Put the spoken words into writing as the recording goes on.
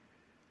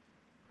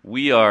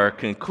We are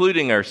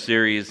concluding our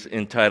series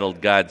entitled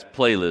God's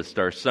Playlist,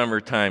 our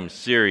summertime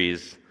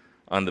series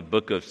on the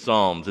book of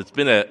Psalms. It's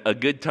been a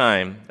good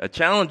time, a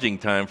challenging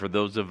time for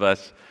those of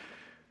us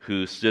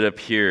who stood up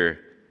here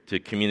to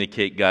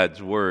communicate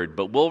God's word,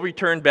 but we'll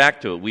return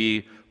back to it.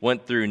 We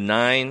went through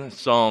 9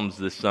 Psalms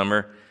this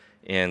summer,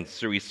 and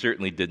so we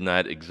certainly did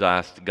not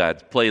exhaust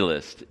God's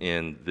playlist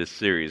in this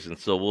series, and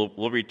so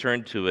we'll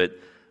return to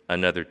it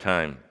another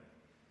time.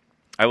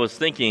 I was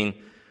thinking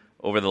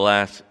over the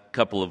last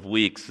couple of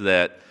weeks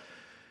that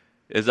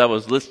as I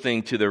was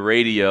listening to the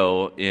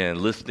radio and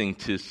listening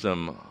to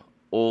some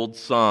old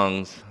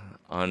songs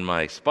on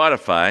my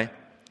Spotify,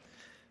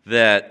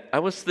 that I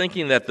was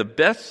thinking that the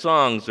best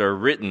songs are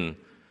written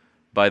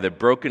by the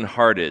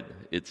brokenhearted,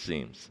 it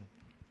seems.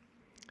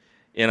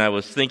 And I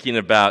was thinking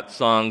about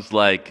songs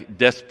like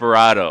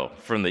Desperado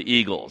from the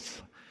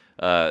Eagles,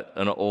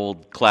 an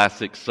old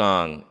classic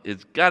song.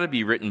 It's got to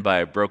be written by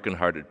a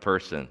brokenhearted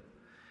person.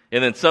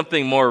 And then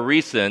something more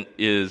recent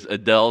is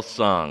Adele's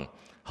song,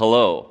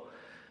 Hello,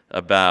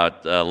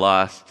 about a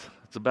lost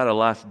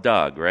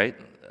dog, right?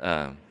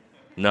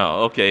 No,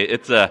 okay,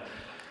 it's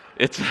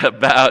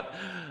about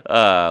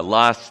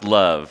lost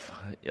love,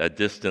 a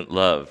distant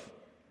love.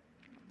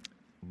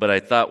 But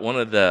I thought one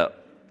of the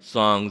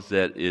songs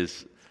that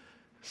is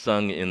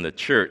sung in the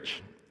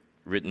church,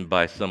 written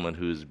by someone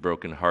who's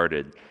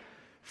brokenhearted,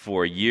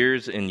 for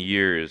years and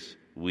years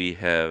we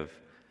have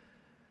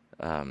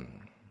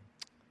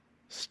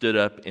stood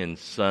up and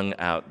sung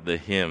out the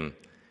hymn,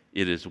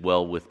 It Is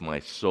Well With My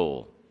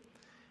Soul,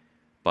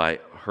 by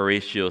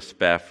Horatio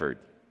Spafford.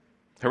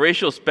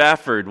 Horatio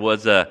Spafford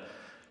was a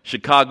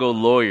Chicago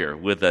lawyer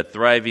with a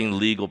thriving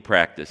legal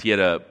practice. He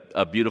had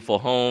a beautiful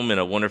home and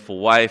a wonderful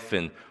wife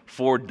and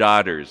 4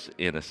 daughters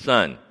and a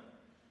son.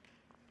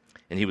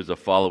 And he was a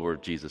follower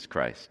of Jesus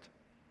Christ.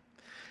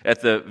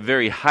 At the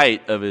very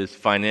height of his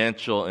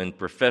financial and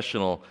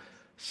professional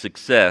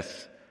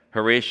success,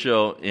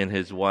 Horatio and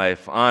his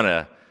wife,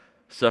 Anna,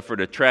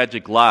 suffered a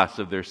tragic loss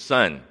of their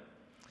son.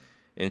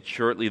 And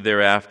shortly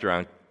thereafter,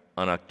 on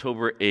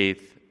October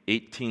 8th,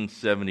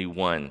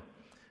 1871,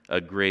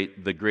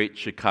 the Great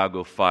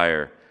Chicago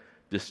Fire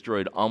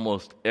destroyed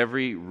almost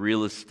every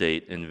real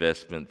estate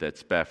investment that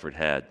Spafford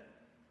had.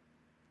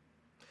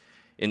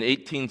 In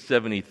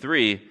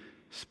 1873,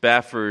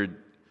 Spafford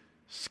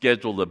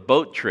scheduled a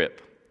boat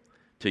trip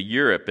to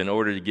Europe in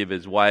order to give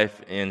his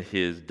wife and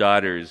his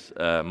daughters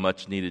a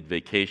much-needed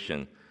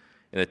vacation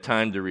and a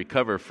time to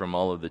recover from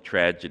all of the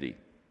tragedy.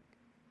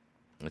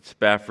 And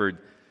Spafford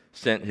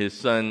sent his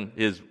son,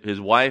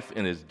 his wife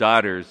and his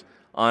daughters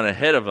on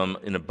ahead of him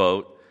in a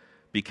boat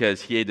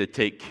because he had to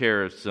take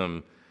care of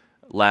some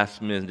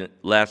last minute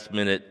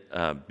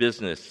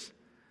business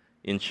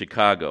in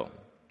Chicago.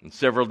 And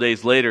several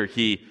days later,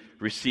 he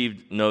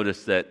received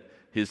notice that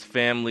his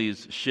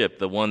family's ship,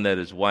 the one that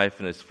his wife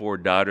and his 4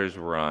 daughters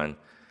were on,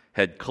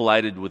 had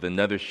collided with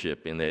another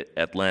ship in the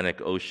Atlantic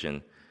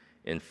Ocean,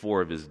 and 4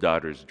 of his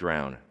daughters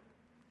drowned.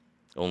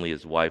 Only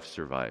his wife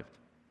survived.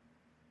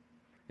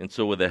 And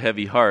so with a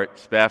heavy heart,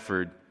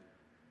 Spafford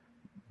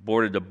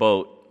boarded a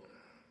boat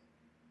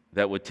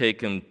that would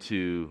take him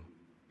to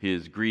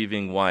his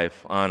grieving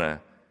wife,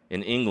 Anna,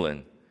 in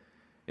England.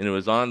 And it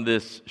was on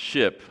this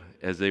ship,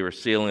 as they were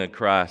sailing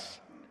across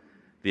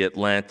the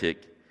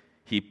Atlantic,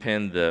 he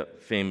penned the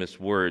famous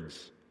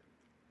words,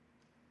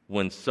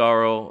 "When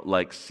sorrow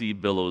like sea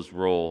billows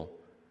roll,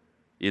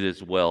 it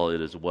is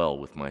well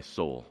with my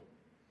soul."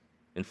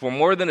 And for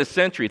more than a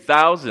century,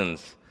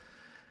 this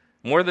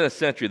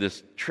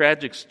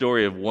tragic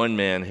story of one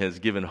man has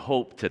given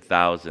hope to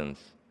thousands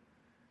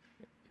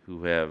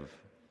who have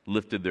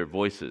lifted their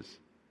voices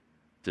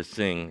to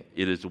sing,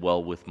 "It is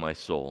well with my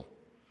soul.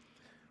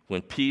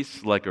 When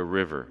peace like a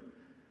river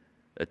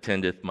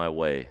attendeth my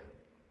way,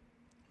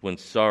 when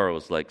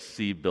sorrows like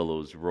sea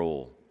billows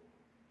roll,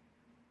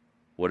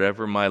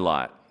 whatever my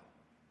lot,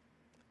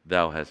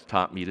 thou hast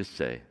taught me to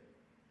say,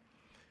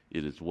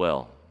 it is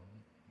well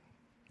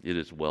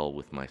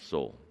with my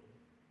soul."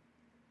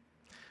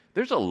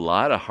 There's a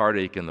lot of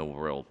heartache in the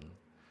world.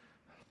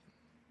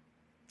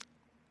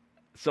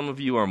 Some of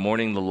you are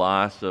mourning the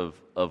loss of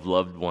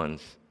loved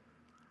ones.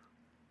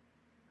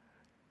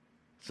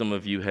 Some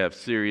of you have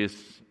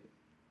serious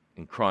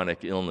and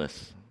chronic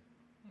illness.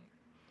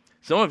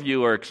 Some of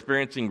you are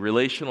experiencing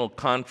relational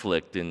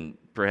conflict and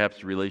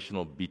perhaps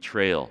relational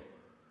betrayal.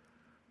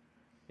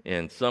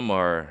 And some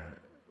are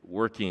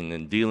working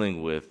and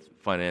dealing with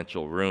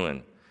financial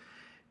ruin.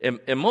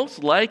 And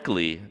most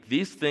likely,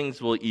 these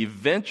things will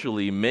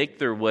eventually make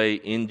their way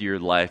into your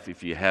life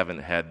if you haven't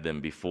had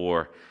them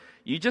before.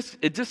 It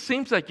just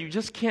seems like you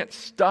just can't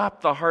stop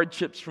the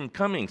hardships from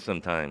coming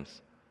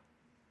sometimes.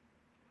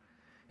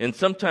 And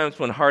sometimes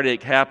when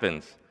heartache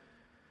happens,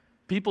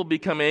 people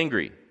become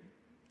angry.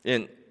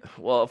 And,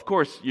 well, of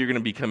course you're going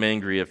to become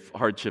angry if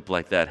hardship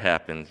like that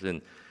happens.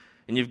 And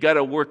you've got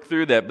to work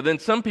through that. But then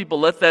some people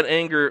let that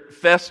anger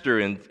fester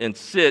and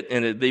sit,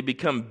 and they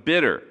become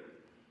bitter.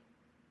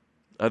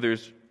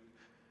 Others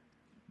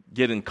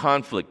get in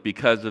conflict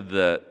because of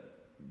the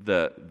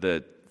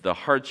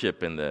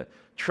hardship and the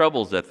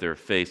troubles that they're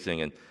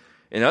facing.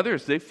 And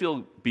others, they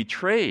feel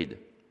betrayed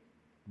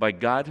by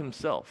God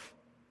himself.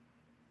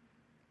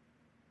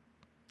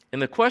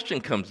 And the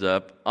question comes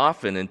up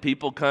often, and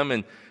people come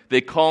and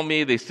they call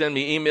me, they send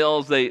me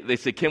emails, they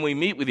say, can we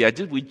meet with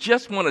you? We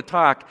just want to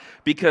talk,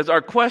 because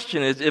our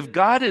question is, if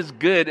God is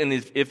good and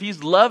if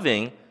he's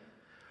loving,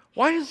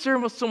 why is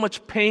there so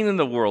much pain in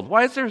the world?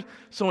 Why is there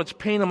so much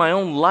pain in my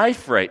own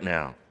life right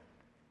now?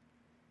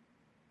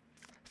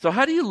 So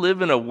how do you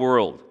live in a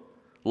world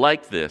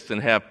like this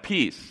and have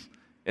peace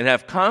and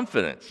have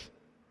confidence?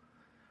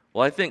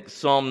 Well, I think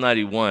Psalm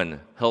 91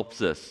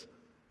 helps us.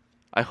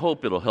 I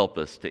hope it'll help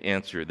us to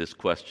answer this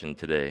question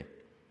today.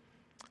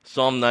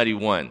 Psalm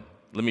 91.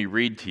 Let me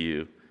read to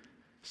you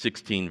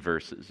 16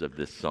 verses of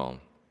this psalm.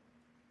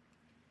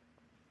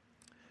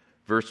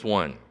 Verse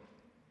 1.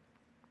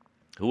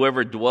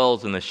 Whoever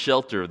dwells in the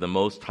shelter of the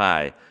Most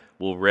High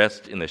will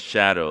rest in the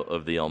shadow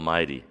of the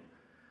Almighty.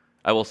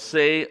 I will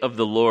say of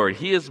the Lord,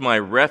 He is my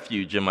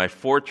refuge and my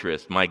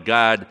fortress, my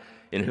God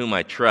in whom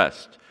I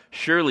trust.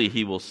 Surely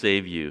He will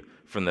save you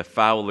from the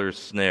fowler's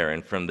snare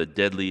and from the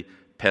deadly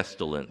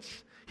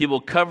pestilence. He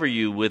will cover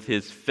you with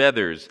His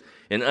feathers,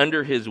 and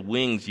under His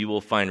wings you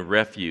will find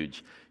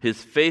refuge.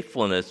 His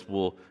faithfulness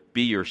will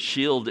be your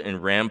shield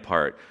and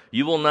rampart.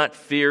 You will not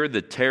fear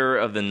the terror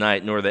of the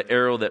night, nor the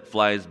arrow that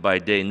flies by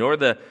day, nor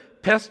the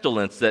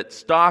pestilence that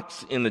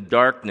stalks in the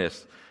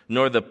darkness,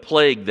 nor the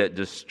plague that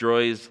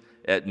destroys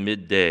at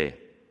midday.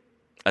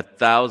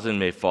 1,000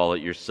 may fall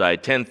at your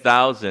side,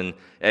 10,000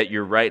 at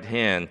your right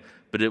hand,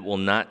 but it will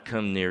not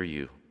come near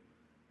you.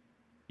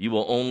 You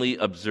will only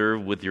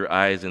observe with your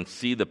eyes and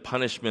see the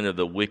punishment of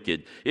the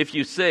wicked. If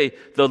you say,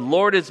 the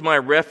Lord is my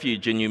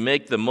refuge, and you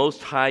make the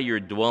Most High your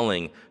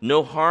dwelling,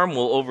 no harm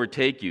will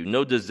overtake you,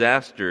 no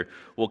disaster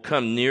will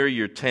come near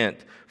your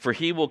tent. For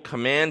He will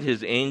command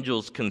His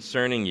angels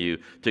concerning you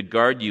to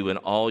guard you in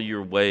all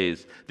your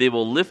ways. They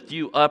will lift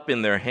you up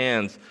in their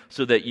hands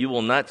so that you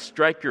will not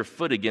strike your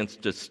foot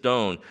against a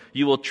stone.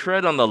 You will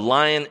tread on the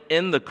lion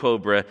and the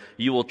cobra.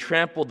 You will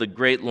trample the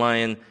great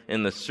lion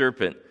and the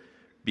serpent.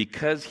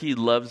 Because He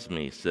loves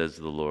me, says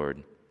the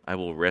Lord, I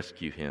will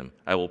rescue him.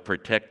 I will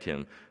protect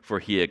him, for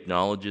he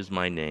acknowledges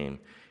my name.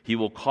 He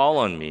will call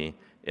on me,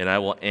 and I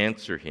will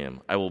answer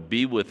him. I will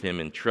be with him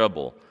in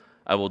trouble.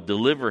 I will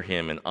deliver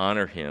him and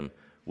honor him.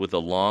 With a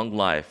long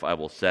life I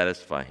will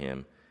satisfy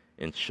him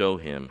and show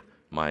him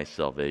my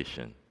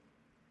salvation.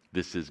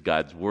 This is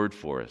God's word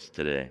for us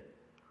today.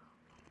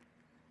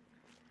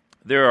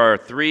 There are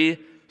 3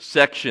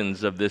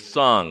 sections of this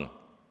song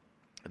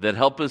that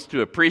help us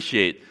to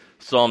appreciate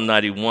Psalm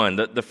 91.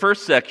 The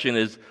first section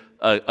is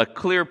a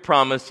clear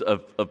promise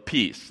of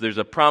peace. There's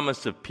a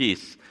promise of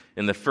peace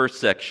in the first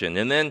section.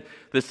 And then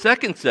the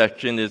second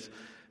section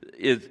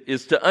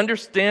is to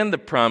understand the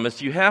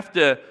promise.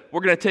 We're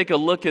going to take a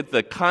look at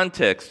the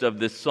context of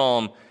this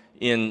psalm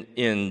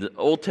in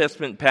Old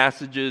Testament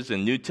passages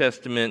and New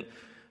Testament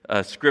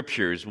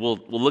scriptures. We'll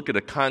look at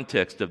a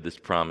context of this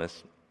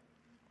promise.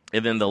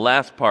 And then the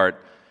last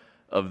part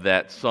of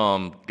that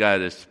psalm,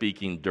 God is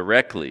speaking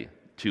directly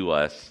to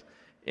us.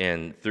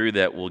 And through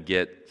that, we'll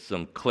get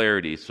some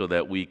clarity so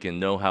that we can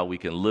know how we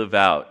can live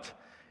out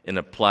and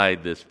apply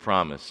this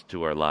promise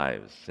to our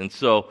lives. And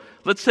so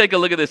let's take a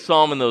look at this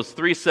psalm in those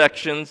 3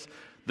 sections.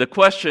 The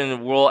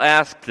question we'll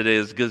ask today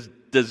is,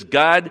 does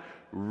God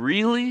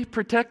really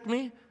protect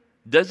me?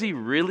 Does He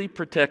really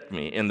protect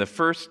me? And the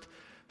first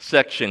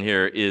section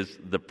here is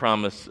the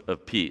promise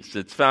of peace.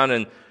 It's found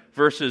in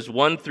verses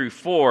 1 through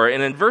 4.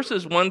 And in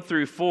verses 1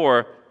 through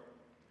 4,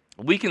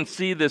 we can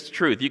see this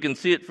truth. You can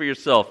see it for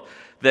yourself.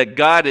 That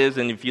God is,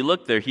 and if you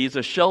look there, He's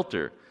a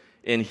shelter,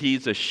 and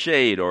He's a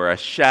shade or a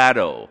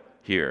shadow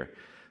here,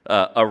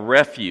 a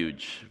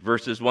refuge.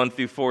 Verses 1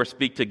 through 4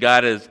 speak to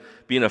God as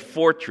being a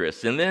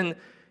fortress, and then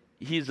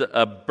He's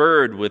a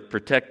bird with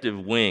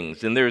protective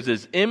wings. And there's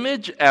this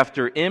image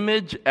after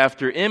image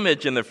after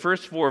image in the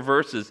first 4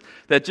 verses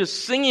that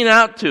just singing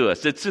out to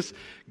us. It's just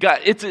God.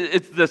 It's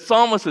the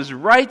psalmist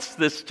writes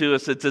this to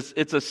us.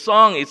 It's a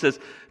song. He says,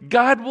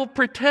 God will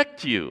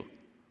protect you.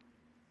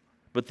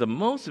 But the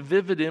most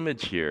vivid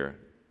image here,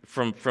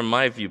 from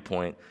my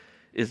viewpoint,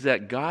 is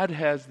that God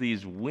has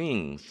these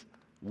wings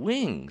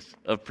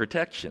of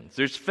protection.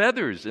 There's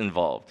feathers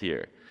involved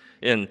here.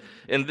 And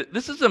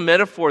this is a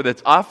metaphor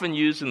that's often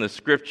used in the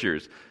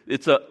Scriptures.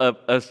 It's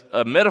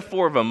a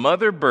metaphor of a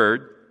mother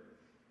bird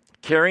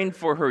caring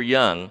for her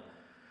young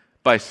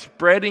by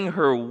spreading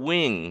her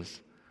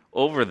wings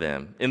over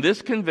them. And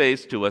this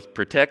conveys to us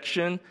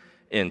protection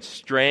and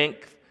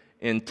strength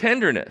and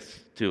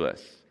tenderness to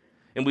us.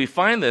 And we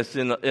find this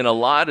in a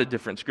lot of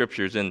different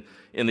scriptures. In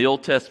the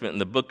Old Testament, in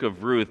the book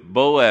of Ruth,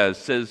 Boaz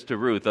says to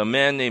Ruth, a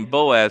man named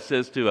Boaz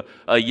says to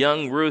a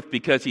young Ruth,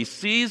 because he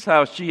sees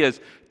how she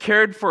has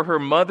cared for her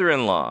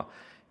mother-in-law.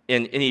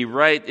 And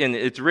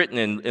it's written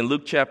in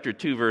Ruth chapter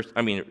 2,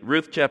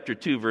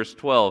 verse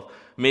 12,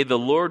 may the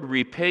Lord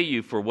repay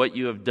you for what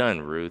you have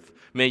done, Ruth.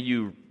 May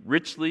you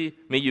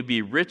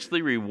be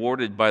richly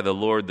rewarded by the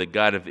Lord, the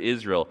God of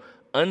Israel.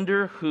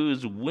 under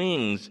whose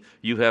wings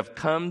you have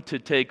come to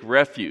take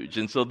refuge.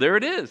 And so there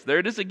it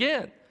is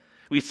again.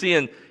 We see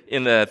in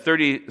the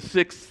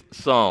 36th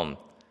Psalm,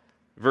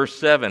 verse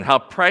 7, how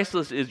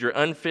priceless is your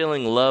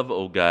unfailing love,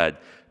 O God.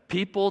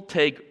 People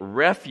take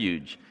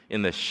refuge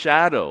in the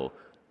shadow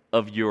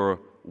of your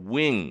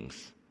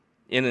wings.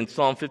 And in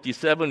Psalm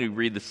 57, we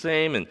read the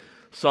same. In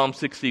Psalm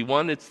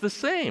 61, it's the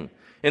same.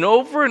 And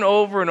over and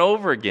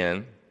over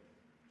again,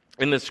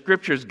 in the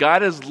Scriptures,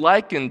 God is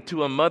likened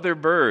to a mother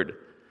bird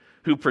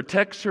who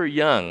protects her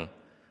young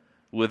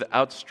with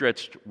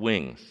outstretched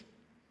wings.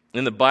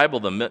 In the Bible,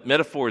 the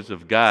metaphors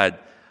of God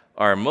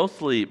are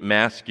mostly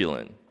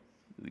masculine.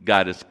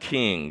 God is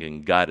king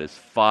and God is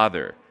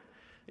father.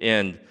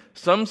 And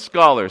some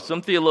scholars,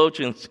 some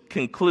theologians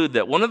conclude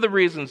that one of the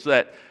reasons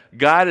that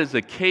God is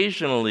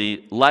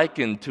occasionally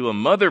likened to a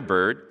mother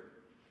bird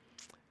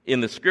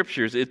in the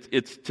Scriptures,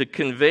 it's to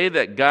convey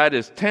that God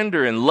is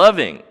tender and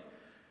loving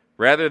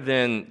rather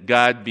than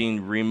God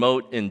being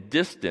remote and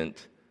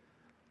distant,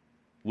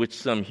 which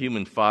some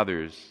human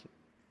fathers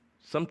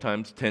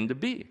sometimes tend to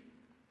be.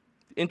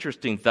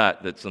 Interesting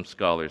thought that some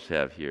scholars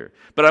have here.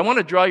 But I want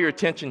to draw your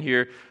attention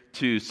here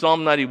to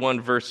Psalm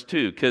 91, verse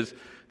 2, because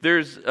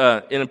there's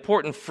an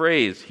important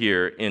phrase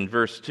here in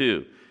verse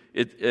 2.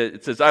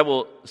 It says, I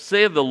will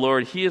say of the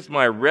Lord, He is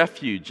my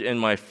refuge and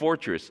my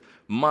fortress,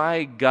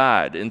 my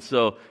God. And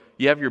so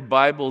you have your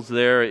Bibles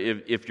there.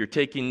 If you're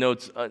taking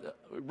notes,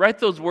 write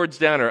those words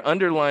down or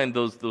underline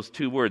those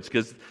two words,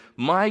 because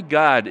my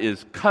God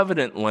is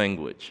covenant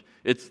language.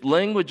 It's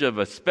language of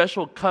a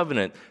special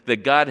covenant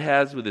that God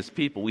has with His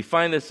people. We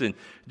find this in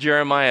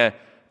Jeremiah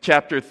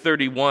chapter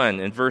 31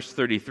 and verse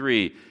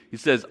 33. He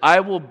says,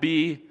 I will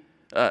be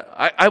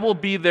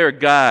their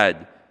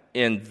God,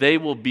 and they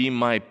will be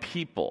my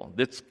people.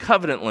 That's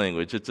covenant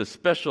language. It's a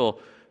special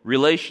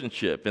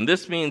relationship. And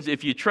this means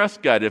if you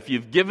trust God, if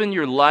you've given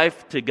your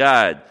life to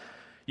God,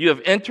 you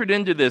have entered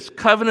into this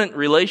covenant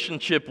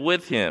relationship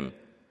with Him.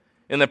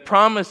 And the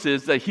promise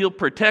is that He'll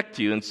protect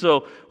you. And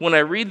so when I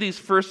read these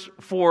first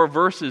 4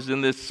 verses in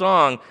this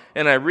song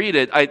and I read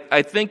it,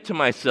 I think to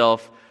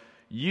myself,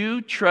 you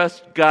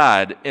trust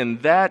God,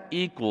 and that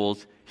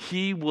equals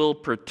He will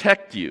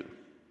protect you.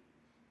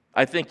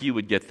 I think you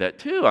would get that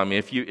too. I mean,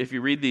 if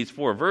you read these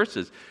 4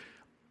 verses,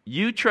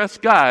 you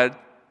trust God,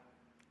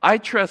 I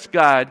trust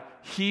God,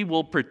 He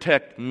will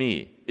protect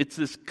me. It's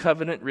this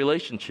covenant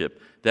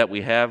relationship that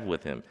we have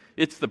with Him.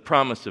 It's the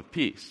promise of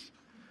peace.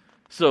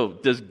 So,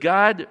 does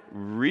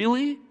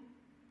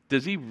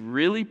He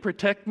really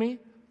protect me?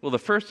 Well, the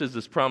first is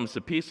this promise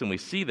of peace, and we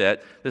see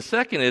that. The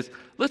second is,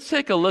 let's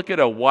take a look at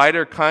a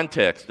wider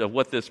context of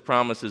what this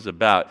promise is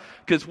about.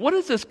 Because what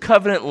does this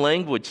covenant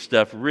language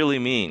stuff really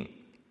mean?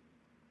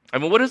 I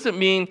mean, what does it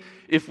mean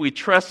if we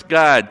trust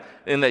God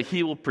and that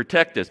He will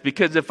protect us?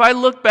 Because if I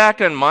look back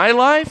on my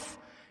life,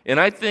 and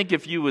I think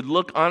if you would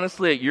look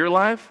honestly at your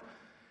life,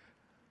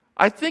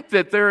 I think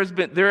that there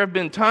have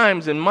been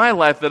times in my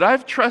life that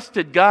I've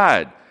trusted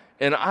God,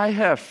 and I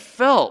have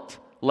felt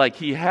like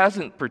He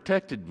hasn't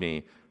protected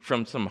me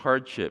from some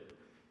hardship.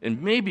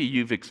 And maybe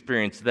you've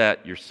experienced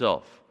that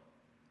yourself.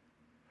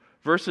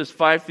 Verses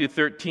 5 through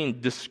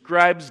 13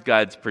 describes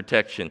God's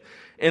protection.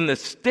 And the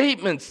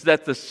statements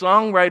that the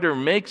songwriter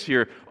makes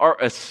here are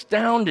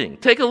astounding.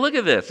 Take a look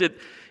at this.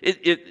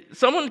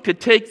 Someone could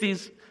take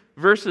these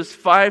verses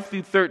 5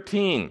 through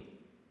 13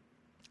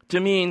 to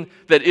mean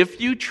that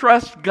if you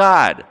trust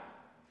God,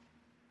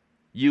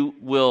 you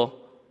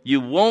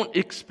won't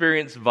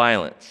experience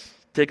violence.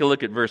 Take a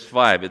look at verse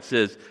 5. It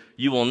says,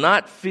 you will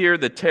not fear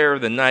the terror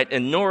of the night,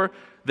 and nor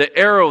the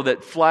arrow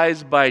that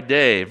flies by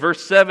day.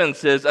 Verse 7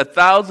 says,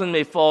 1,000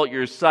 may fall at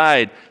your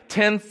side,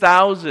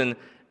 10,000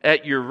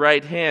 at your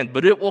right hand,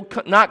 but it will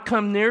not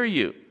come near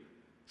you.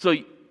 So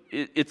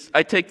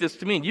I take this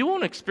to mean you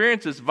won't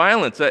experience this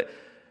violence.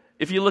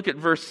 If you look at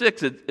verse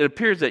 6, it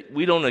appears that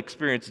we don't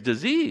experience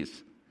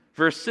disease.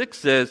 Verse 6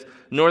 says,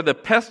 nor the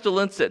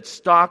pestilence that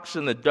stalks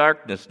in the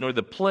darkness, nor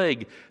the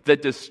plague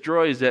that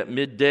destroys at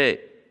midday.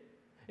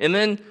 And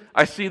then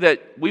I see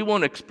that we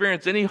won't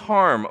experience any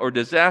harm or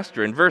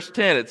disaster. In verse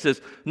 10, it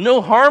says,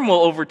 no harm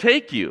will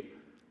overtake you,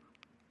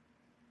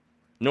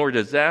 nor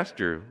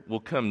disaster will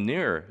come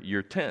near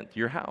your tent,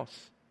 your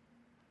house.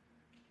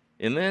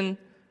 And then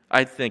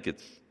I think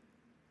it's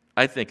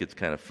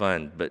kind of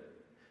fun, but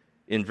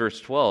in verse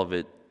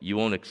 12, you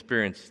won't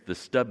experience the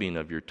stubbing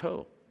of your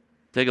toe.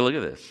 Take a look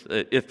at this.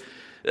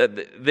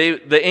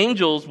 The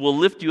angels will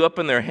lift you up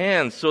in their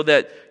hands so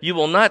that you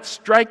will not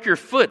strike your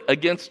foot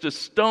against a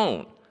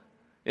stone.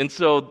 And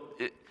so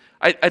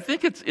I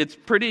think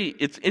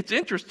it's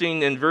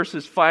interesting in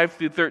verses 5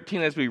 through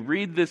 13 as we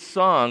read this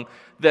song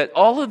that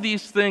all of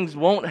these things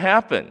won't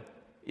happen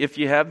if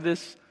you have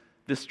this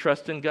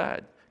trust in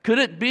God. Could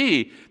it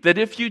be that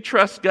if you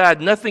trust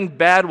God, nothing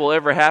bad will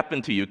ever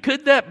happen to you?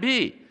 Could that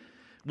be?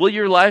 Will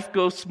your life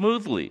go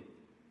smoothly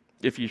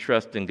if you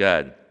trust in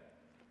God?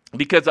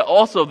 Because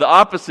also the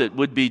opposite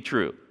would be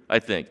true, I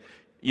think.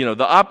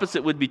 The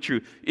opposite would be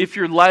true. If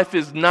your life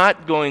is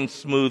not going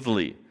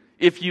smoothly,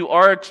 if you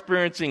are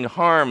experiencing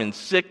harm and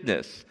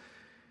sickness,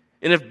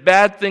 And if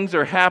bad things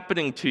are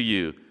happening to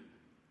you,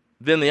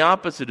 then the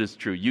opposite is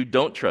true. You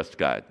don't trust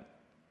God.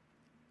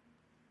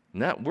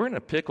 Now, we're in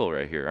a pickle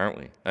right here, aren't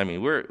we? I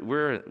mean,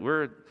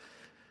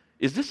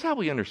 is this how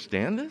we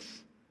understand this?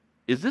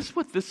 Is this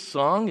what this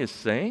song is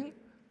saying?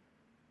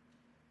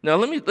 Now,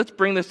 let's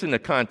bring this into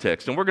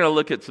context, and we're going to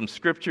look at some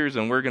scriptures,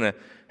 and we're going to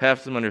have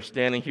some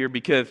understanding here,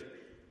 because,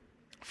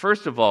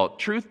 first of all,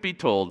 truth be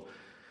told,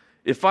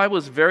 if I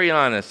was very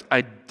honest,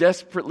 I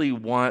desperately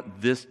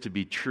want this to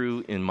be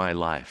true in my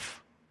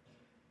life,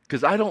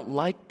 because I don't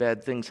like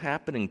bad things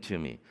happening to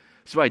me.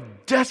 So I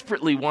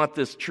desperately want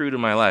this true to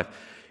my life.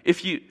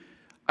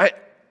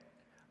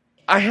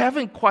 I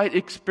haven't quite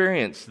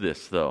experienced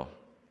this, though.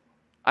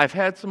 I've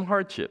had some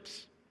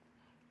hardships.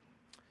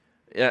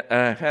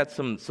 I've had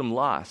some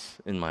loss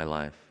in my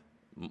life.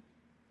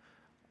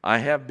 I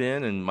have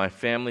been, and my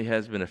family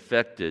has been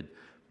affected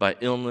by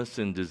illness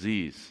and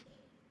disease.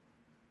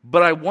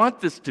 But I want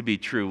this to be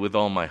true with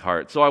all my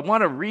heart, so I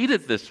want to read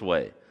it this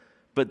way.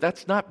 But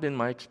that's not been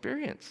my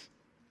experience.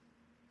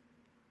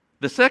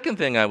 The second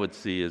thing I would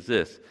see is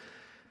this.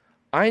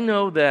 I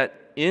know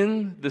that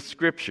in the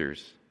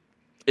Scriptures,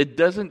 it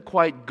doesn't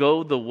quite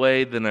go the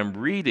way that I'm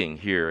reading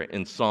here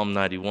in Psalm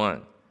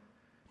 91.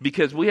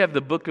 Because we have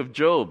the book of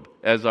Job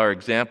as our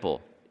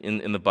example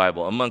in the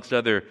Bible, amongst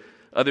other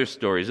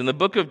stories. In the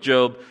book of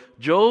Job,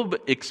 Job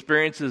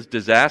experiences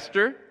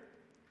disaster,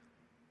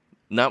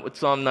 not what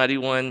Psalm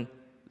 91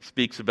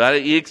 speaks about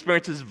it. He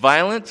experiences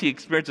violence, he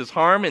experiences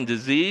harm and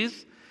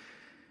disease.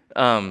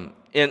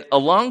 And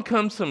along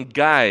come some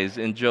guys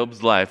in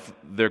Job's life.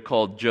 They're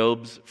called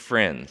Job's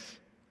friends,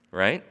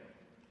 right?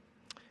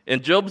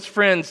 And Job's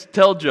friends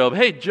tell Job,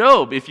 hey,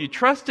 Job, if you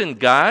trust in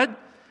God,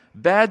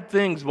 bad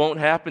things won't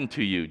happen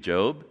to you,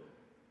 Job.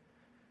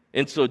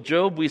 And so,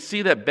 Job, we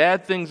see that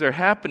bad things are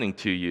happening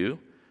to you.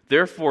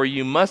 Therefore,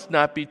 you must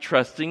not be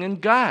trusting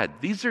in God.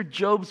 These are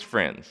Job's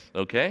friends,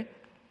 okay?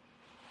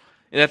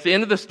 And at the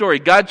end of the story,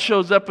 God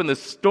shows up in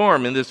this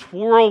storm, in this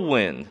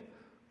whirlwind,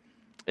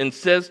 and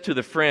says to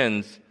the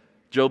friends,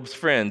 Job's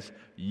friends,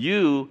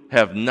 you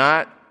have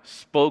not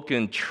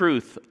spoken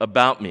truth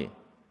about me.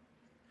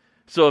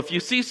 So if you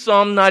see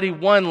Psalm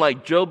 91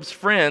 like Job's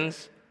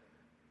friends,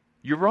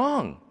 you're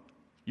wrong.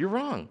 You're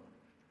wrong.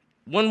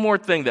 One more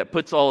thing that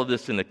puts all of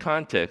this into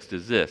context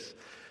is this.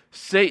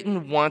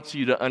 Satan wants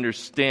you to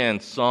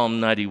understand Psalm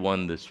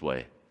 91 this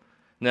way.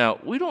 Now,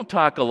 we don't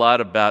talk a lot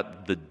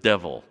about the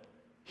devil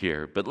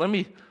here, but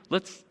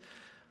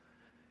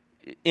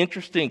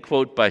interesting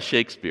quote by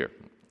Shakespeare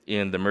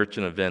in The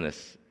Merchant of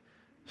Venice.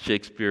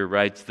 Shakespeare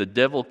writes, the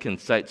devil can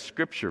cite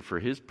Scripture for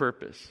his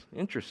purpose.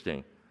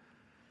 Interesting.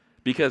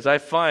 Because I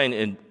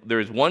find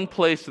there is one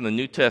place in the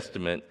New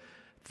Testament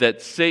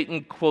that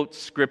Satan quotes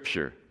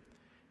Scripture.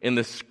 And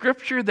the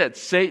Scripture that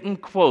Satan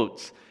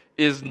quotes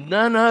is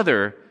none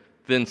other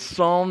than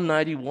Psalm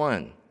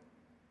 91.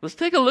 Let's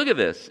take a look at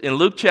this in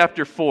Luke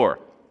chapter 4.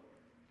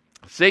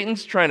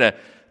 Satan's trying to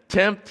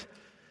tempt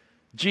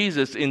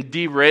Jesus and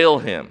derail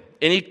him.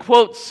 And he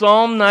quotes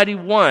Psalm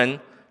 91,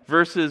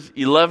 verses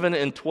 11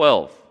 and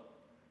 12.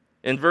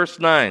 In verse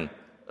 9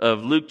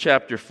 of Luke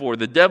chapter 4,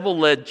 the devil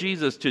led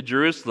Jesus to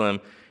Jerusalem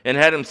and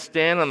had him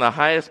stand on the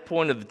highest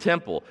point of the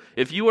temple.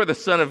 If you are the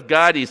Son of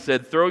God, he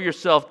said, throw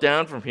yourself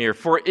down from here,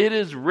 for it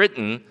is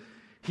written,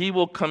 he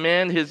will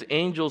command his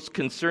angels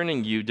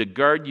concerning you to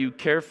guard you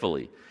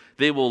carefully.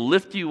 They will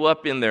lift you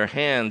up in their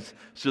hands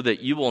so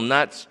that you will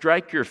not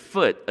strike your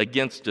foot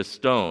against a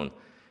stone.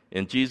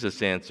 And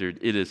Jesus answered,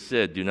 it is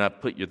said, do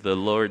not put the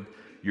Lord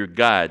your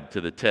God to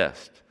the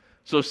test.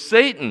 So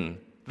Satan,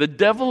 the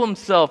devil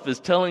himself, is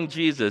telling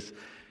Jesus,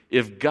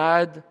 if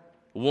God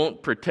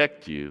won't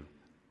protect you,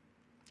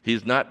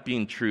 he's not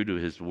being true to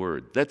his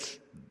word. That's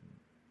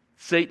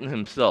Satan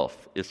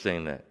himself is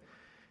saying that.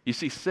 You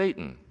see,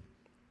 Satan,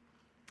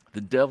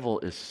 the devil,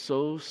 is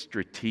so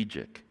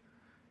strategic,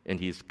 and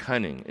he's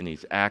cunning, and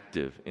he's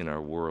active in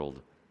our world.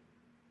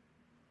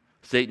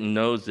 Satan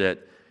knows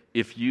that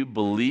if you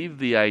believe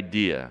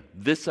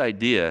this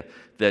idea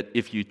that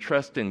if you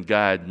trust in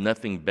God,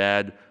 nothing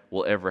bad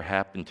will ever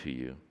happen to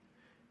you,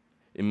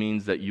 it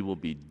means that you will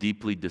be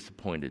deeply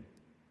disappointed,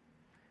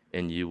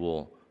 and you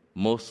will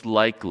most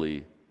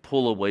likely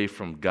pull away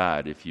from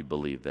God if you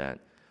believe that.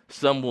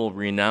 Some will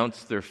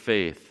renounce their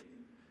faith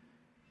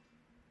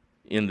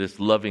in this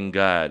loving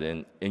God,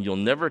 and you'll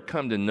never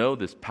come to know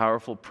this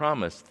powerful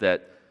promise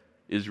that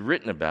is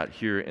written about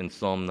here in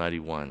Psalm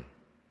 91.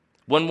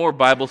 One more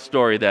Bible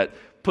story that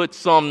puts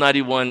Psalm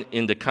 91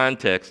 into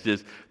context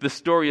is the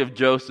story of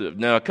Joseph.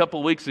 Now, a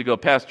couple weeks ago,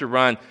 Pastor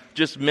Ron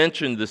just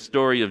mentioned the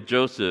story of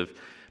Joseph,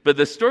 but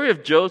the story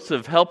of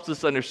Joseph helps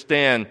us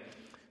understand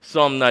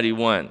Psalm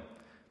 91.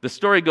 The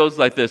story goes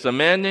like this. A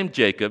man named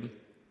Jacob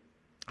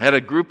had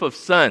a group of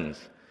sons,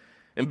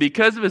 and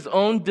because of his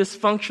own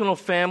dysfunctional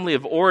family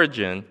of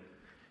origin,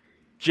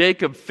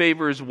 Jacob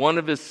favors one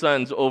of his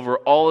sons over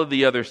all of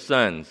the other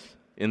sons,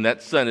 and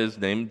that son is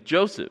named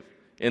Joseph.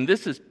 And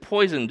this is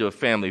poison to a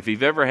family. If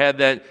you've ever had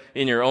that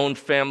in your own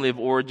family of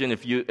origin,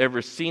 if you've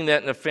ever seen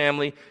that in a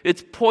family,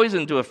 it's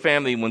poison to a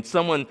family when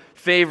someone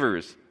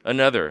favors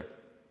another.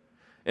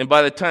 And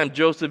by the time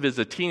Joseph is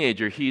a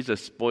teenager, he's a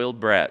spoiled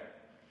brat.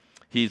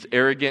 He's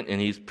arrogant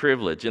and he's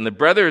privileged. And the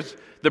brothers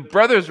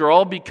are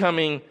all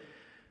becoming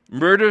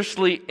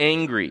murderously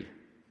angry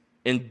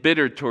and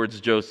bitter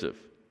towards Joseph.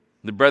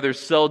 The brothers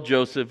sell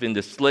Joseph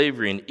into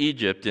slavery in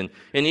Egypt. And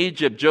in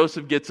Egypt,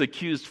 Joseph gets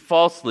accused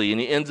falsely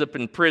and he ends up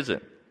in prison.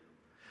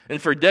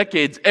 And for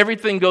decades,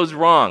 everything goes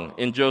wrong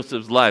in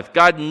Joseph's life.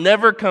 God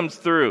never comes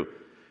through.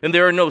 And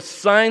there are no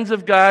signs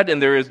of God,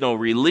 and there is no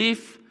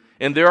relief,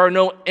 and there are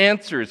no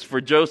answers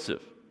for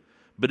Joseph.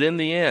 But in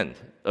the end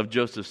of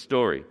Joseph's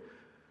story,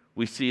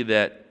 we see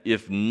that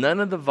if none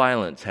of the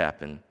violence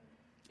happened,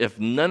 if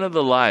none of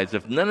the lies,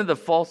 if none of the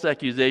false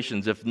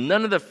accusations, if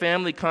none of the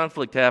family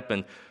conflict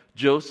happened,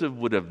 Joseph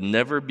would have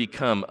never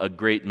become a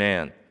great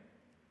man.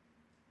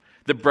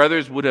 The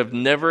brothers would have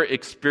never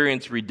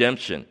experienced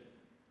redemption.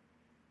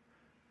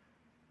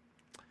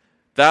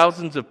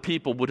 Thousands of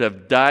people would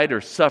have died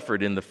or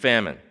suffered in the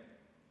famine.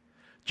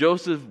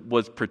 Joseph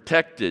was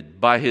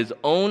protected by his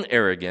own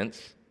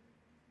arrogance.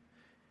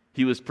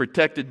 He was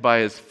protected by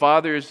his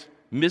father's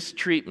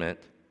mistreatment.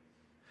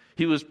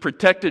 He was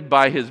protected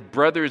by his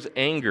brother's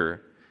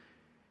anger.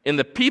 And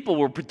the people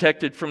were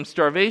protected from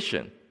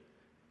starvation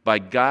by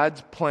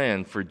God's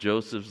plan for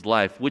Joseph's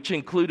life, which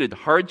included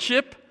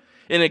hardship,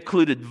 and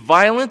included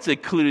violence, it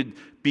included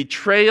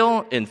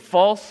betrayal and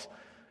false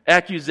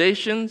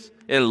accusations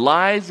and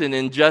lies and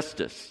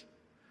injustice.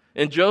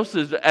 And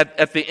Joseph,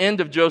 at the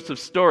end of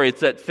Joseph's story,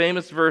 it's that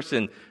famous verse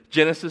in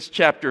Genesis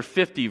chapter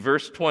 50,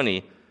 verse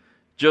 20.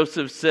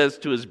 Joseph says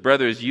to his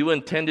brothers, "You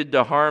intended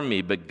to harm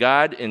me, but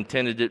God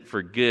intended it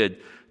for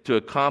good, to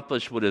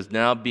accomplish what is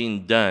now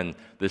being done,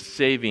 the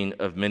saving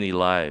of many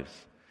lives."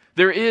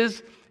 There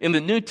is, in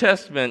the New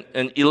Testament,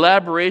 an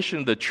elaboration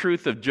of the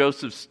truth of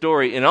Joseph's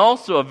story, and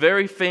also a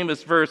very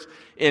famous verse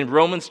in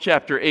Romans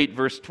chapter 8,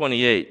 verse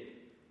 28.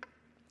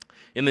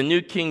 In the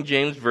New King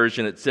James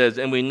Version, it says,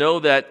 "And we know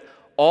that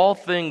all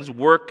things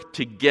work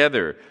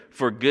together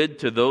for good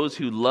to those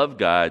who love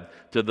God,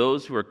 to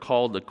those who are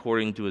called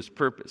according to his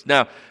purpose."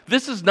 Now,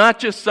 this is not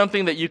just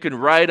something that you can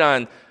write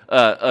on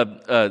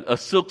a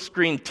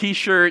silkscreen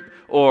t-shirt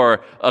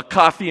or a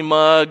coffee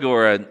mug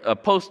or a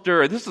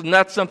poster. This is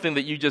not something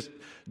that you just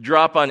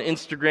drop on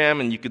Instagram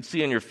and you can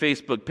see on your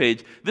Facebook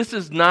page. This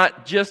is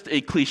not just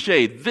a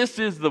cliche. This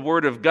is the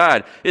Word of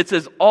God. It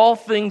says all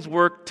things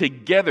work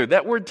together.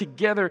 That word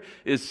together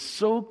is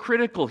so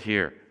critical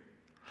here.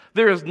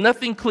 There is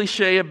nothing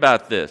cliche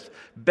about this.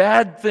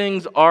 Bad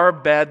things are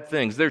bad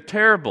things. They're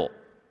terrible.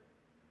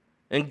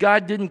 And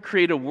God didn't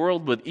create a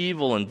world with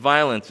evil and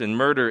violence and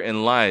murder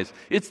and lies.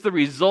 It's the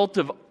result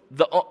of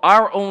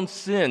our own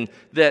sin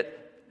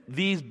that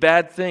these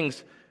bad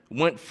things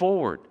went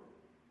forward.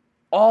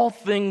 All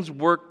things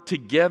work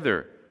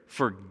together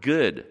for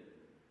good.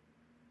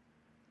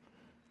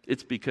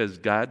 It's because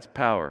God's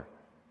power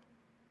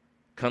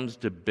comes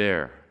to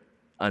bear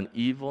on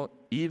evil,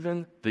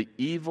 even the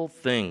evil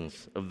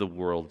things of the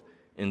world,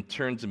 and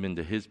turns them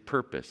into his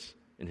purpose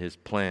and his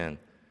plan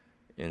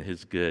and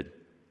his good.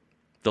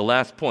 The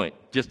last point,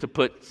 just to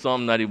put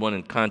Psalm 91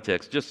 in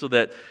context, just so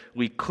that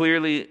we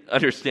clearly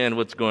understand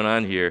what's going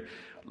on here,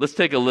 let's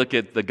take a look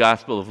at the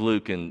Gospel of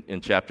Luke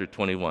in chapter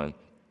 21.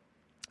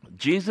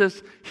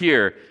 Jesus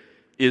here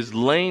is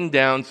laying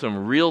down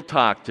some real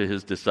talk to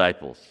his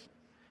disciples.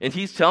 And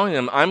he's telling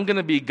them, I'm going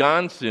to be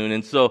gone soon,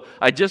 and so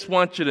I just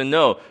want you to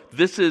know,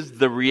 this is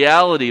the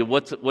reality of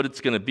what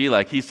it's going to be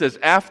like. He says,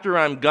 after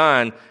I'm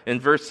gone, in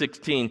verse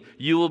 16,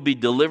 you will be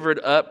delivered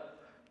up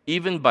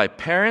even by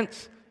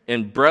parents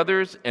and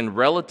brothers and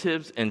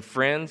relatives and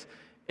friends,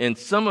 and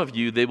some of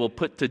you they will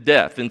put to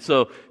death. And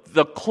so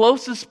the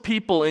closest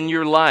people in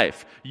your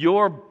life,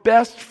 your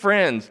best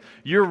friends,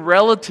 your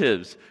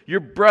relatives, your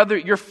brother,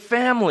 your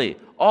family,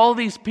 all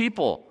these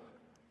people,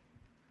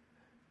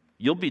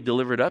 you'll be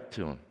delivered up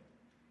to them.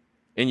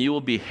 And you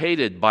will be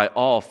hated by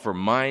all for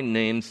my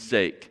name's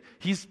sake.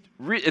 It's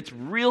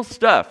real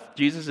stuff.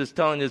 Jesus is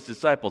telling his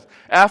disciples,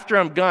 after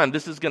I'm gone,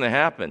 this is going to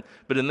happen.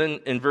 But then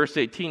in verse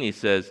 18 he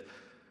says,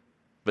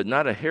 but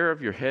not a hair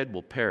of your head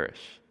will perish.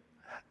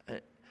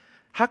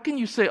 How can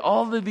you say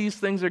all of these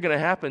things are going to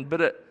happen,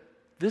 but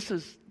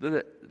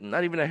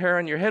not even a hair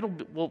on your head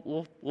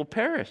will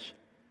perish?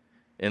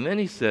 And then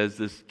he says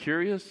this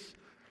curious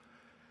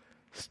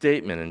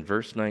statement in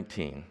verse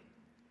 19,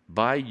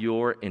 by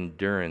your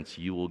endurance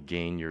you will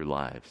gain your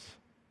lives.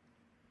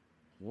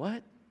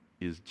 What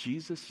is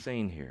Jesus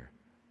saying here?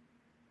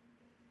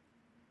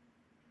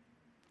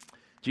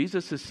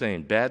 Jesus is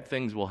saying bad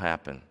things will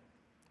happen,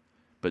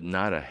 but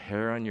not a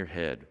hair on your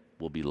head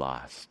will be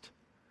lost.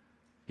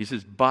 He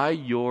says, by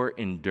your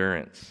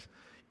endurance.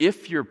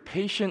 If you're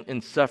patient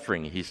in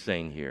suffering, he's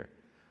saying here.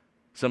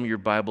 Some of your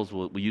Bibles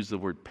will use the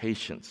word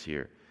patience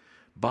here.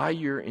 By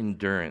your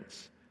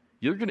endurance,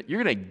 you're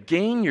gonna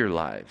gain your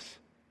lives.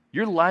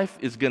 Your life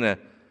is gonna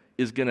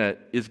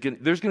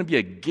there's gonna be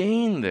a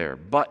gain there.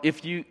 But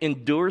if you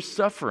endure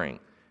suffering,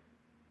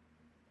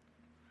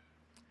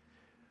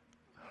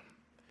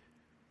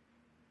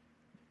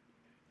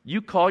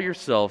 you call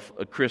yourself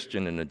a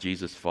Christian and a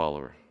Jesus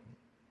follower.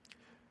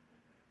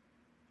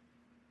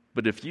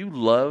 But if you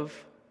love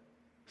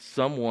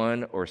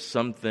someone or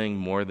something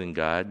more than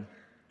God,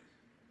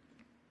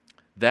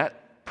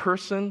 that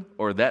person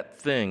or that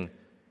thing,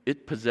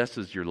 it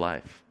possesses your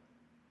life.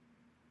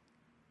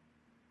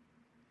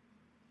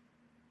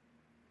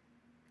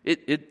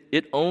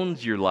 It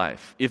owns your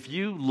life. If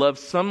you love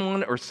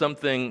someone or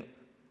something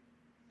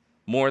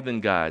more than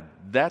God,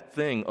 that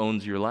thing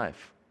owns your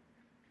life.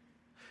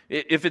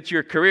 If it's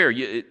your career,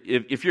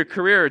 if your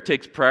career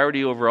takes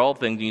priority over all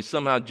things, and you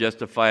somehow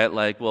justify it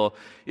like, well,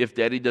 if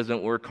Daddy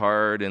doesn't work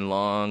hard and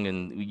long,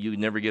 and you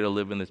never get to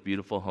live in this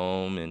beautiful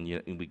home, and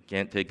we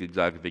can't take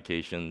exotic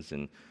vacations,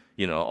 and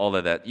all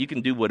of that, you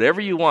can do whatever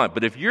you want.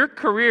 But if your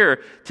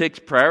career takes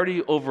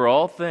priority over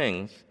all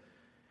things,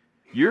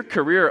 your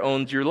career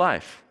owns your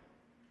life.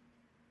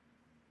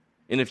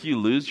 And if you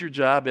lose your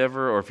job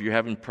ever, or if you're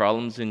having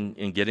problems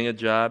in getting a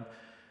job,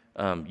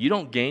 you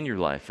don't gain your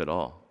life at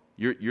all.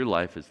 Your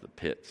life is the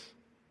pits.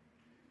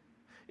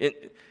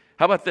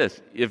 How about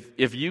this?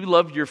 If you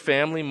love your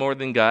family more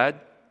than God,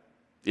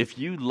 if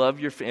you love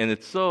your and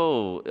it's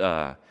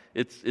so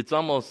it's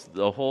almost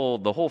the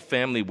whole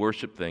family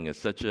worship thing is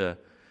such a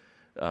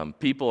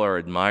people are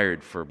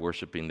admired for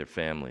worshiping their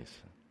families.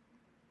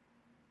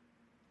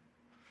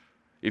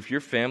 If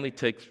your family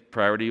takes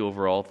priority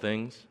over all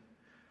things,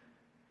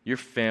 your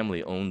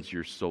family owns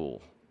your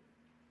soul.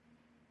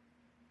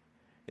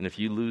 And if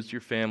you lose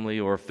your family,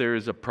 or if there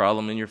is a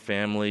problem in your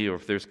family, or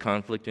if there's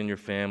conflict in your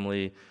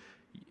family,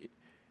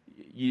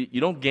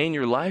 you don't gain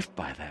your life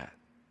by that.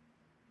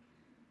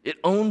 It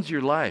owns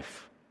your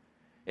life.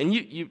 And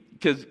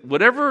because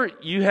whatever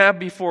you have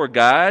before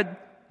God,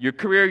 your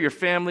career, your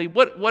family,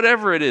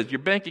 whatever it is, your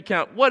bank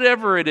account,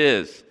 whatever it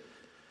is,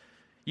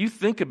 you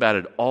think about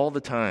it all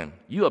the time.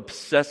 You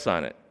obsess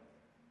on it.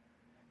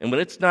 And when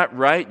it's not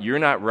right, you're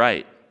not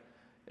right.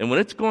 And when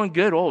it's going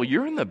good,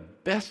 you're in the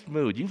best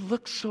mood. You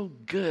look so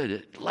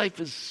good. Life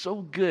is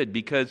so good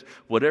because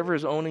whatever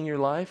is owning your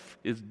life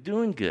is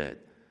doing good.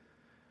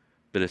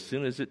 But as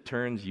soon as it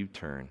turns, you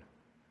turn.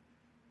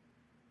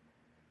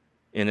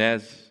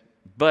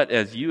 But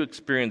as you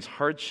experience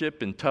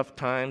hardship and tough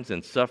times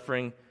and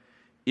suffering,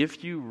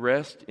 if you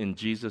rest in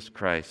Jesus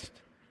Christ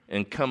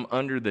and come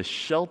under the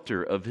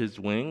shelter of His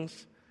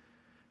wings,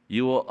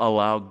 you will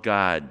allow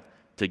God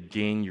to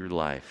gain your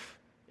life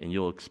and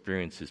you'll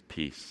experience His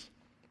peace.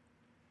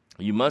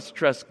 You must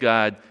trust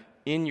God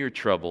in your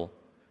trouble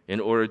in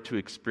order to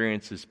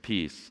experience His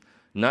peace,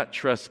 not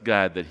trust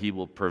God that He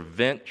will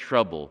prevent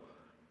trouble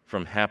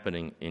from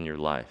happening in your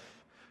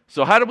life.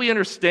 So how do we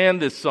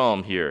understand this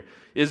psalm here?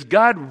 Is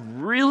God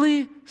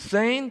really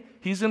saying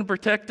He's going to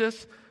protect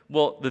us?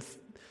 Well,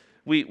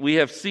 we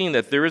have seen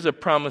that there is a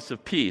promise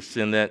of peace,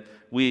 and that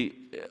we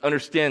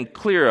understand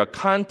a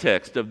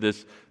context of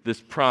this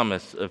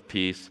promise of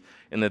peace.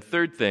 And the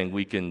third thing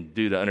we can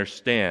do to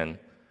understand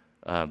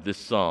this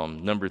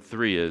psalm, number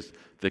 3, is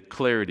the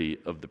clarity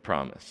of the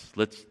promise.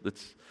 Let's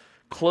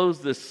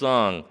close this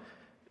song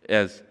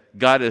as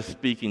God is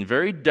speaking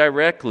very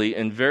directly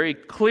and very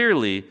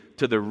clearly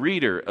to the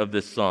reader of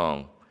this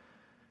song.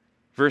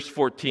 Verse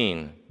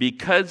 14,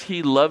 because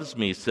He loves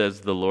me, says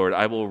the Lord,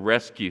 I will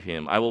rescue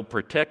him. I will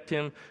protect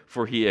him,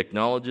 for he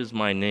acknowledges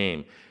my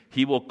name.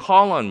 He will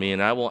call on me,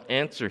 and I will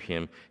answer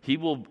him.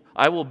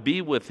 I will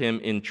be with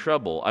him in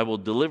trouble. I will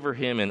deliver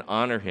him and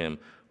honor him.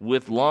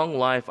 With long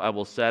life I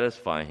will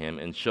satisfy him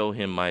and show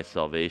him my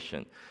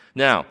salvation.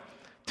 Now,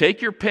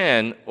 take your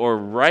pen or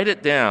write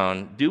it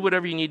down. Do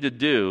whatever you need to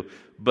do.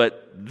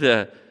 But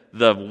the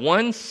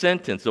one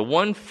sentence, the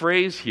one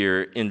phrase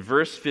here in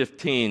verse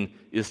 15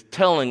 is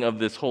telling of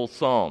this whole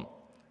psalm.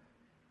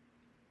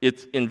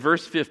 It's in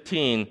verse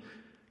 15,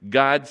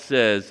 God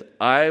says,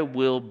 I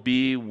will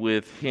be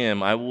with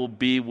him. I will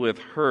be with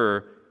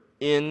her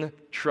in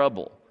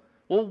trouble.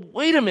 Well,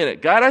 wait a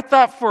minute, God. I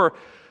thought for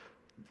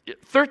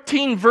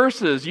 13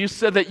 verses you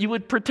said that you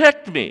would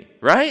protect me,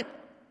 right?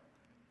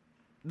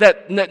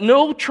 That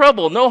no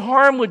trouble, no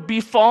harm would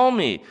befall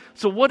me.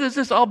 So what is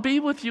this I'll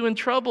be with you in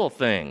trouble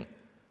thing?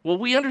 Well,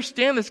 we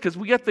understand this because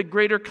we got the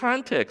greater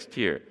context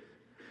here.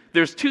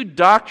 There's 2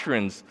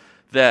 doctrines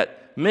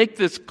that make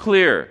this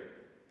clear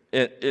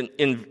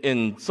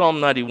in Psalm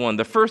 91.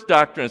 The first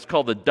doctrine is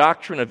called the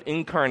doctrine of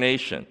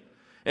incarnation.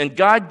 And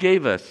God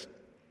gave us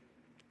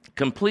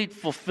complete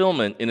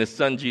fulfillment in His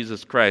Son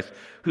Jesus Christ,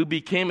 who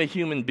became a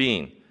human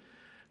being,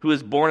 who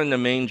was born in a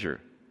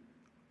manger,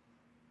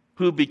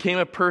 who became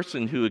a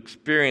person who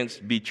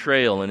experienced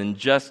betrayal and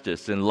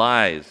injustice and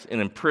lies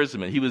and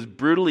imprisonment. He was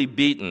brutally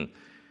beaten.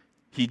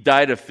 He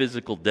died a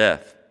physical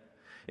death.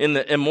 In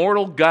the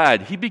immortal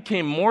God, He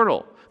became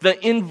mortal.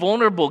 The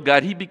invulnerable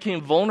God, He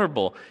became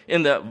vulnerable.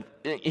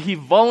 He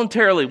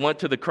voluntarily went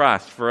to the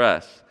cross for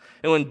us.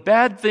 And when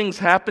bad things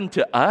happen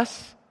to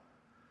us,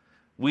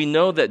 we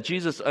know that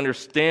Jesus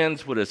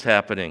understands what is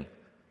happening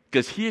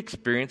because He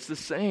experienced the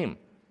same.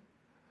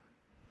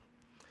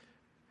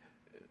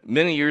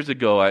 Many years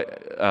ago,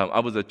 I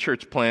was a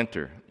church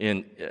planter,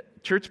 and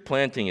church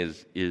planting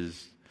is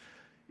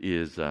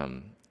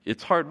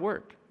it's hard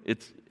work.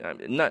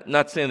 I'm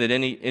not saying that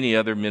any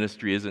other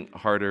ministry isn't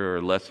harder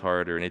or less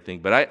hard or anything,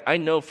 but I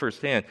know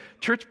firsthand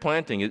church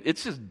planting,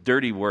 it's just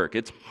dirty work.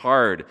 It's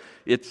hard.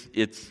 It's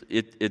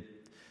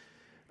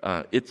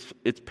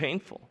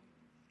painful.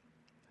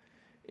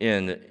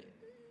 And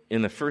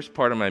in the first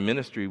part of my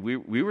ministry,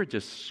 we were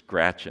just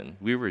scratching.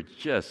 We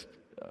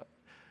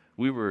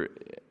were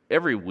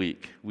every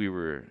week we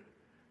were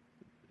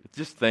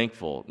just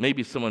thankful.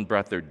 Maybe someone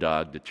brought their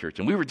dog to church,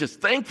 and we were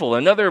just thankful.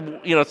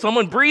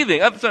 Someone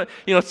breathing,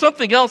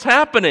 something else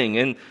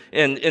happening,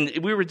 and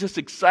we were just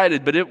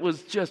excited. But it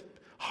was just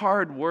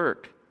hard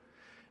work.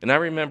 And I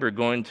remember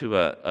going to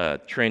a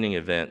training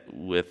event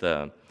with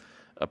a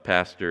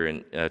pastor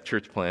and a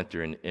church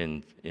planter,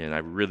 and I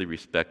really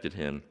respected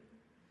him.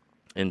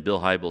 And Bill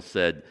Hybels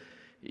said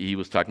he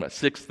was talking about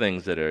 6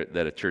 things that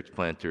a church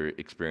planter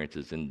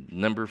experiences, and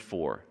number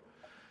 4,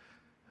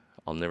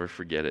 I'll never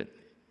forget it.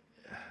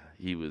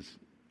 He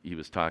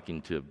was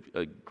talking to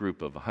a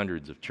group of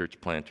hundreds of church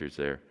planters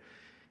there,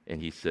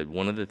 and he said,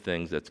 one of the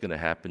things that's going to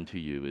happen to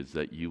you is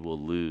that you will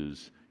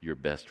lose your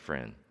best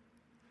friend.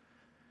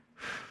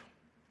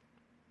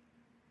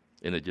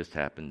 And it just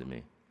happened to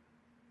me.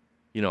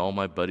 All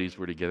my buddies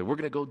were together. We're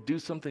going to go do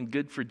something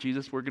good for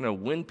Jesus. We're going to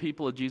win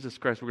people of Jesus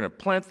Christ. We're going to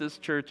plant this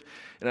church.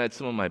 And I had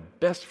some of my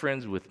best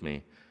friends with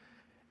me.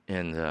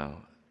 And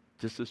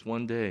just this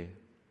one day,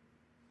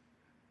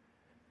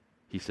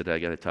 he said, I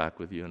got to talk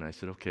with you. And I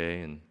said,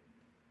 okay. And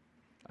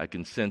I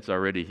can sense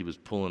already he was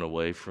pulling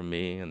away from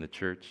me and the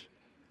church.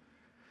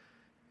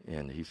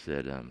 And he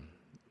said,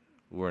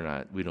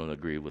 we don't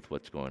agree with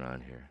what's going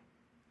on here.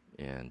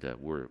 And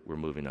we're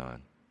moving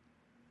on.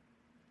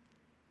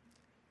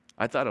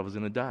 I thought I was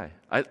going to die.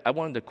 I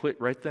wanted to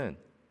quit right then.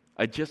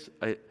 I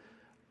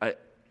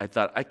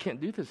thought, I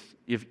can't do this.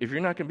 If you're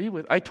not going to be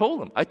with, I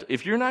told him,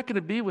 if you're not going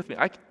to be with me,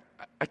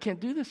 I can't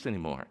do this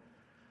anymore.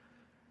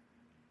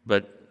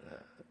 But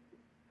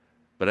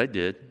I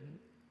did.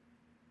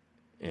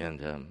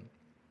 And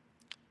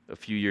a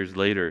few years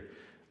later,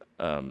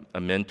 a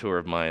mentor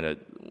of mine, a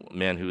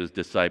man who was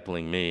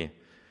discipling me,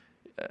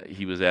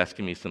 he was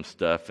asking me some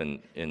stuff,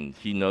 and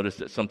he noticed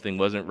that something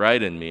wasn't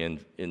right in me.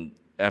 And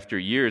after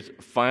years,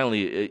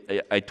 finally,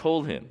 I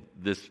told him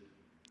this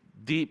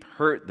deep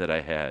hurt that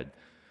I had,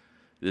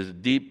 this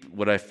deep,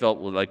 what I felt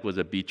like was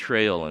a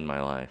betrayal in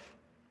my life.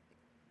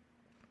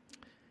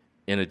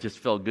 And it just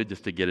felt good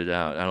just to get it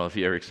out. I don't know if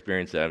you ever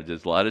experienced that.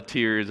 There's a lot of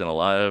tears and a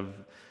lot of,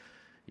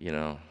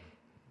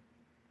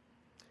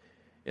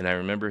 And I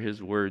remember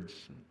his words,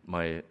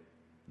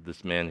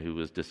 this man who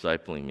was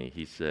discipling me,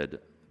 he said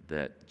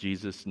that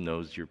Jesus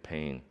knows your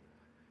pain.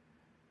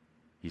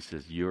 He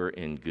says, you're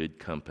in good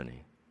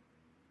company.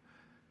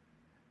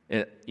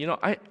 And,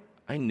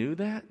 I knew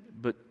that,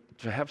 but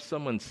to have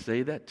someone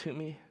say that to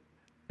me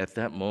at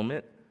that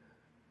moment,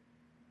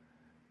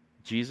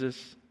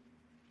 Jesus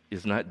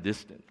is not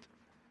distant.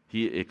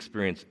 He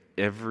experienced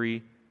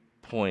every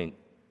point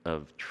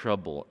of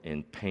trouble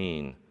and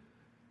pain,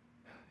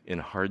 in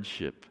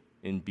hardship,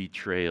 in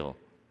betrayal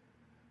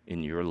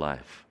in your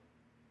life.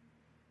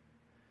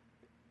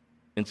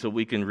 And so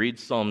we can read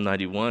Psalm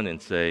 91 and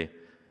say,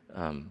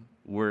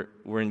 we're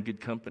in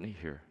good company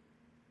here.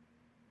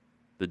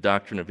 The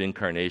doctrine of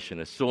incarnation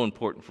is so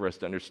important for us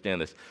to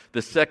understand this.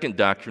 The second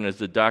doctrine is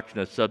the doctrine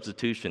of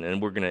substitution, and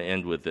we're going to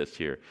end with this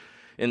here.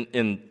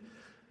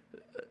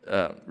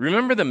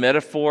 Remember the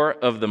metaphor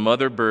of the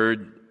mother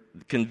bird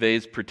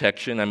conveys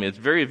protection? I mean, it's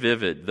very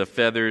vivid, the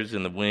feathers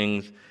and the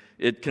wings.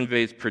 It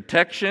conveys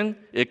protection,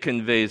 it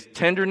conveys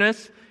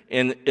tenderness,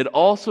 and it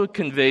also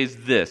conveys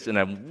this, and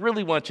I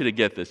really want you to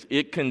get this.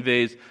 It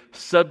conveys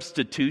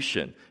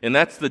substitution, and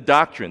that's the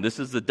doctrine. This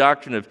is the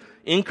doctrine of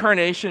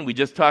incarnation, we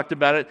just talked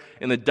about it,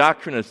 and the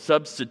doctrine of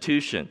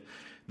substitution.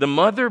 The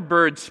mother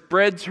bird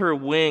spreads her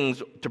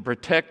wings to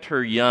protect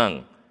her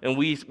young, and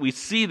we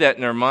see that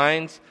in our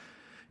minds,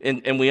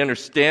 and we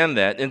understand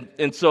that.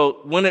 And so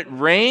when it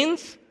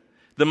rains,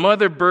 the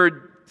mother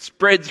bird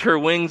spreads her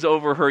wings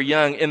over her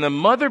young, and the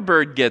mother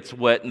bird gets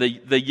wet, and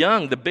the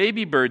young, the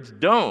baby birds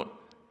don't,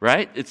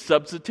 right? It's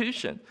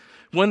substitution.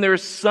 When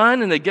there's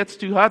sun and it gets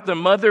too hot, the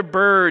mother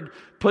bird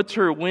puts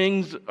her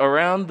wings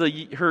around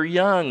her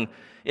young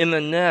in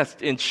the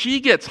nest, and she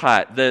gets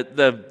hot.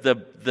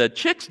 The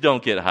chicks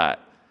don't get hot.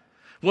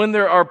 When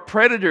there are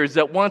predators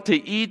that want to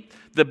eat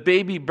the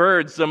baby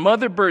birds, the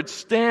mother bird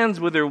stands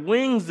with her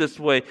wings this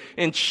way,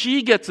 and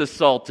she gets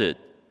assaulted.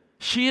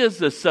 She is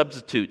the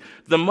substitute.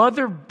 The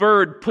mother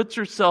bird puts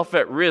herself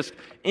at risk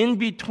in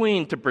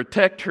between to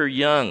protect her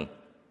young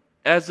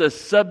as a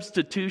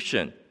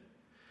substitution.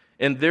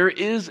 And there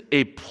is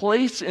a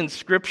place in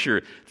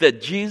Scripture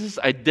that Jesus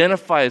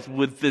identifies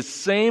with this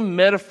same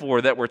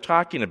metaphor that we're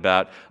talking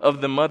about of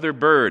the mother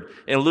bird.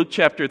 In Luke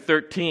chapter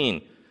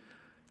 13,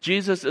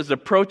 Jesus is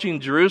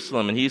approaching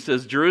Jerusalem, and he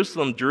says,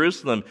 Jerusalem,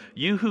 Jerusalem,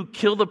 you who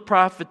kill the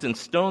prophets and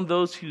stone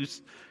those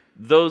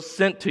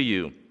sent to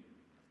you.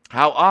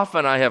 How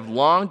often I have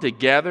longed to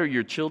gather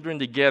your children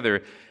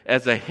together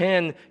as a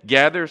hen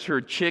gathers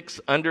her chicks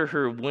under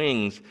her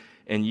wings,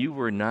 and you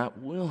were not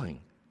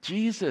willing.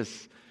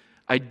 Jesus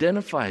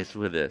identifies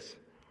with this.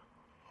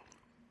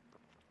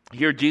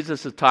 Here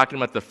Jesus is talking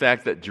about the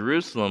fact that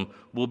Jerusalem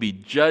will be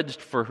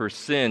judged for her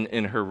sin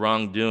and her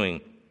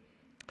wrongdoing.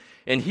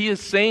 And he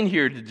is saying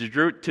here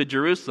to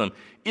Jerusalem,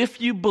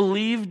 if you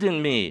believed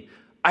in me,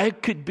 I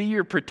could be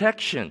your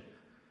protection.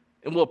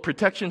 And well,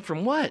 protection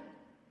from what?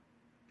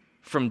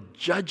 From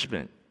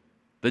judgment,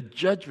 the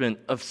judgment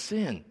of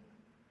sin.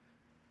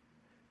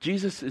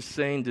 Jesus is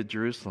saying to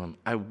Jerusalem,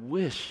 I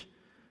wish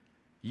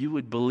you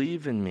would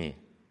believe in me,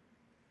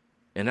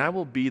 and I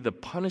will be the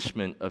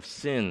punishment of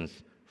sins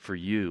for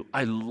you.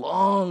 I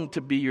long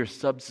to be your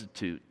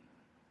substitute.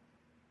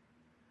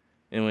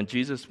 And when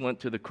Jesus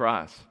went to the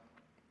cross,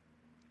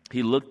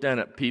 he looked down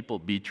at people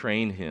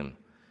betraying him,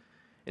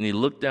 and he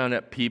looked down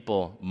at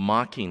people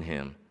mocking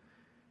him,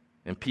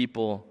 and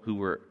people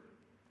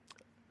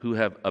who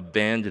have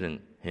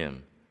abandoned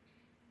him,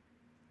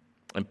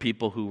 and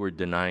people who were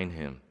denying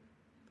him.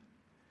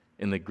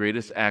 In the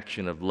greatest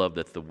action of love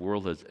that the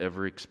world has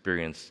ever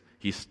experienced,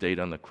 he stayed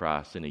on the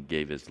cross and he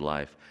gave his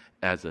life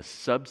as a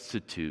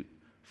substitute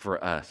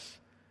for us.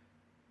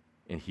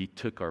 And he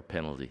took our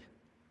penalty.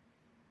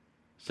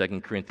 2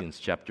 Corinthians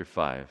chapter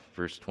 5,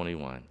 verse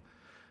 21.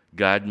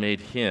 God made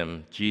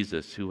him,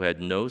 Jesus, who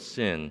had no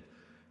sin,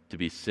 to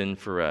be sin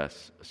for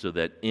us, so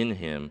that in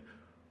him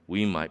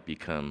we might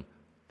become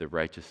the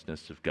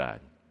righteousness of God.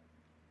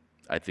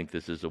 I think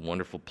this is a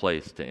wonderful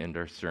place to end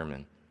our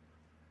sermon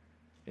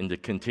and to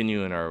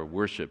continue in our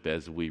worship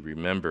as we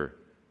remember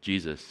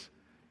Jesus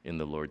in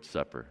the Lord's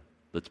Supper.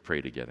 Let's pray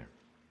together.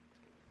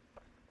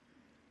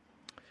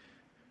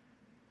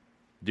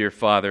 Dear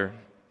Father,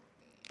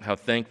 how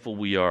thankful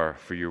we are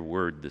for your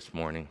word this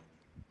morning.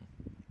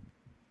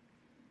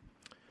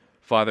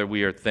 Father,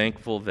 we are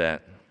thankful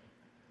that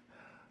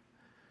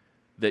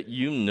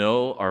you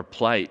know our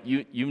plight.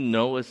 You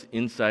know us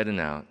inside and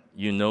out.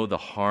 You know the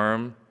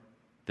harm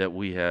that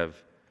we have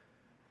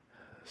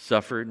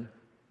suffered.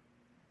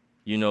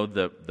 You know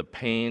the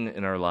pain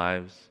in our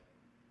lives.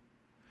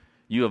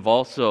 You have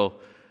also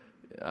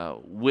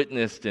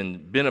witnessed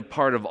and been a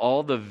part of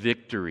all the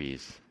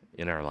victories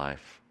in our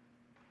life.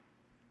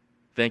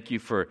 Thank you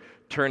for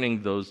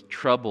turning those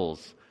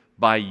troubles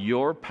by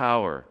your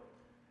power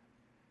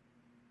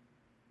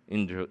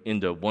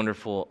into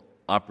wonderful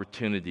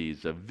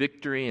opportunities of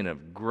victory and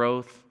of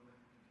growth.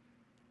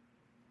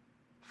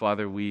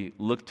 Father, we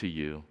look to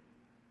you,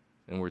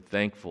 and we're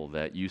thankful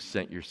that you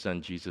sent your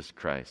Son, Jesus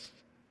Christ,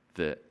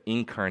 the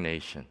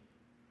incarnation,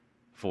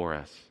 for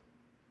us.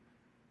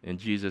 And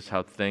Jesus,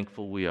 how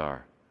thankful we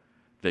are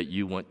that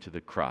you went to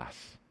the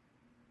cross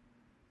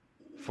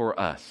for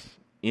us,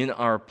 in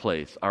our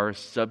place, our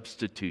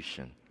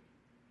substitution.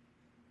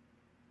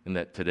 And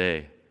that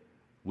today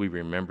we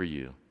remember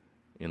you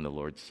in the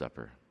Lord's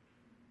Supper.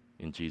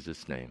 In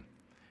Jesus' name,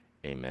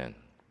 amen.